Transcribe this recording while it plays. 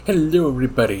Hello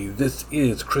everybody, this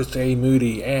is Chris A.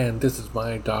 Moody, and this is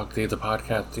my Dog Days of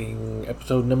Podcasting,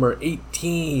 episode number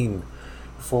 18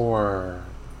 for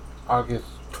August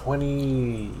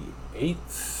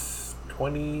 28th,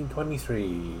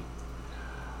 2023.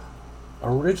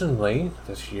 Originally,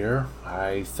 this year,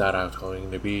 I thought I was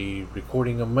going to be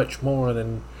recording much more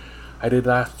than I did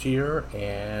last year,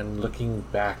 and looking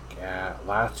back at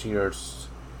last year's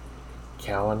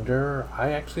calendar,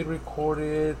 I actually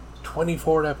recorded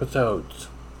 24 episodes,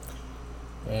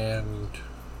 and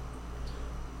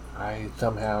I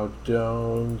somehow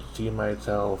don't see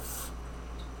myself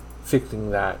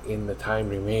fixing that in the time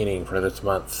remaining for this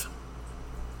month.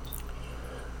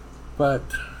 But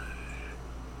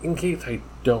in case I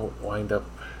don't wind up,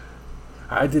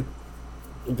 brain's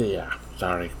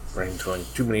going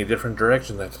too many different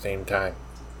directions at the same time.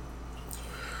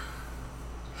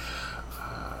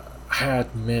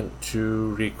 Had meant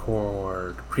to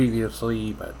record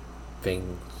previously, but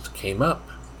things came up.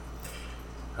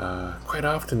 Quite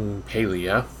often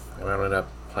Palia. I ended up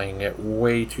playing it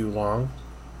way too long.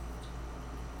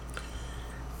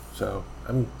 So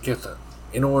I'm guessing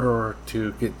in order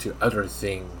to get to other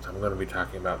things I'm going to be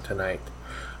talking about tonight,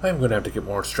 I'm going to have to get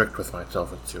more strict with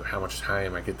myself as to how much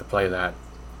time I get to play that.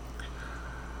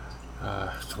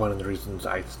 So one of the reasons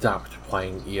I stopped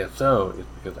playing ESO is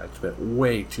because I spent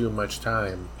way too much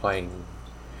time playing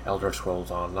Elder Scrolls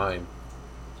Online.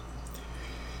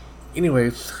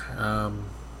 Anyways, I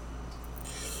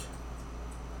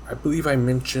believe I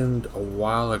mentioned a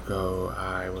while ago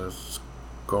I was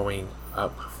going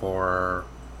up for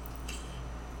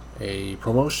a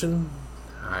promotion.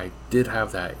 I did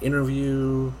have that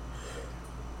interview.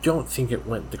 Don't think it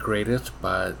went the greatest,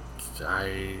 but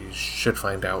I should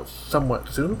find out somewhat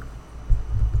soon.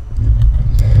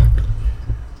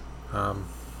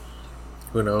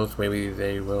 Who knows, maybe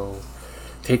they will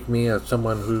take me as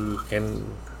someone who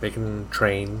they can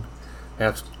train.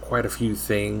 That's quite a few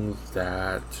things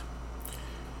that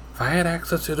if I had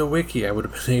access to the wiki, I would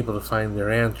have been able to find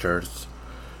their answers.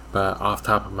 But off the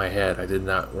top of my head, I did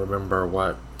not remember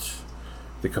what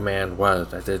the command was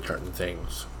that did certain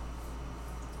things.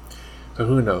 So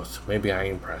who knows, maybe I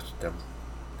impressed them.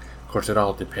 Of course, it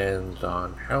all depends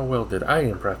on how well did I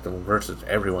impress them versus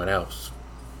everyone else.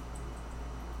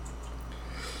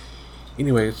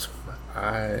 Anyways,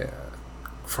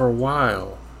 for a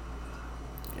while,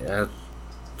 I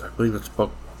believe it's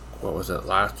book,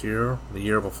 last year, the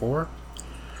year before,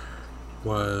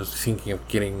 was thinking of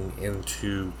getting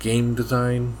into game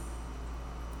design,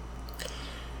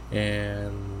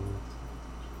 and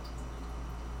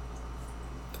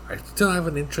I still have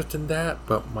an interest in that,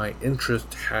 but my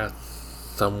interest has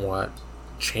somewhat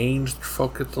changed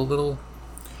focus a little.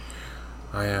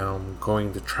 I am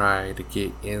going to try to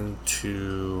get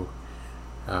into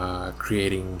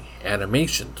creating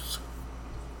animations.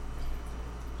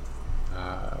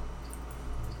 A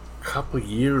couple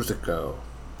years ago,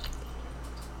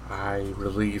 I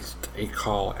released a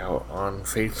call out on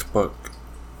Facebook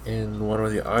in one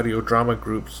of the audio drama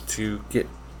groups to get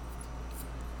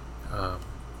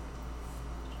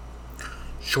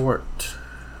short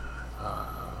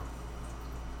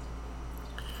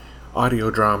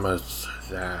audio dramas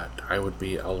that I would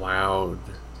be allowed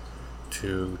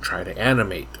to try to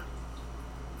animate.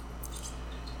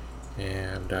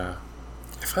 And I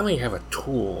finally have a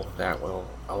tool that will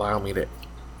allow me to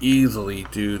easily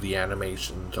do the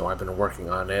animation, so I've been working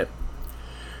on it.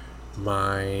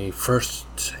 My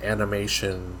first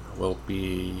animation will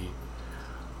be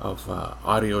of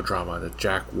audio drama that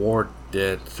Jack Ward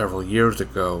did several years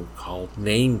ago called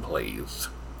Name Plays.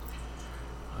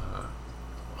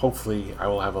 Hopefully I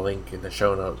will have a link in the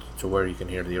show notes to where you can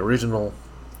hear the original.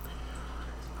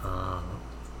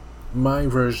 My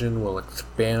version will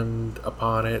expand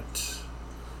upon it,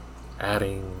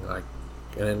 adding like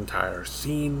an entire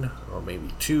scene or maybe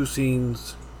two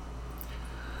scenes.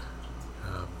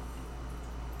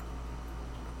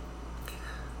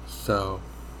 So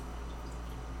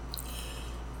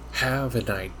have an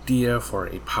idea for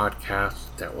a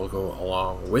podcast that will go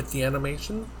along with the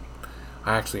animation.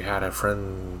 I actually had a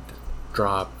friend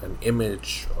drop an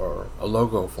image or a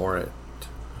logo for it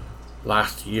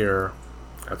last year.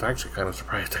 I was actually kind of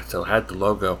surprised I still had the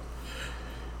logo.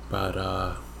 But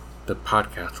the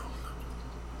podcast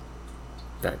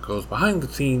that goes behind the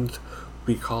scenes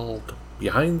will be called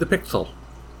Behind the Pixel.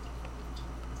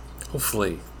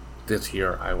 Hopefully this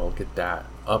year I will get that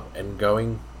up and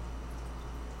going.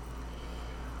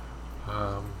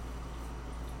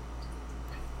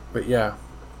 But yeah,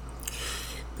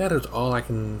 that is all I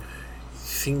can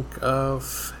think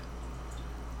of.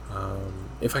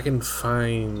 If I can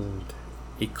find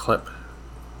a clip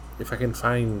if I can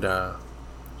find a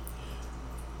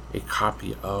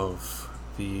copy of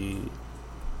the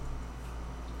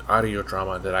audio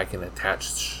drama that I can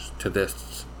attach to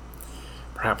this,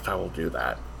 perhaps I will do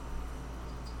that.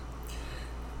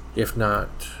 If not,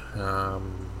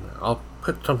 I'll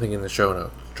put something in the show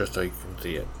notes just so you can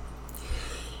see it.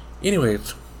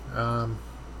 Anyways,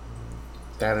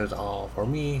 that is all for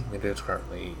me. It is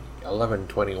currently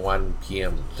 11:21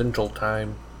 p.m. Central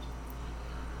Time.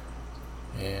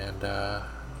 And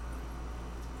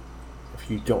if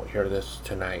you don't hear this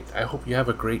tonight, I hope you have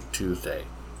a great Tuesday.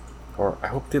 Or I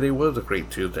hope today was a great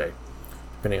Tuesday,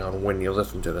 depending on when you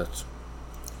listen to this.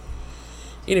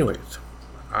 Anyways,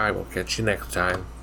 I will catch you next time.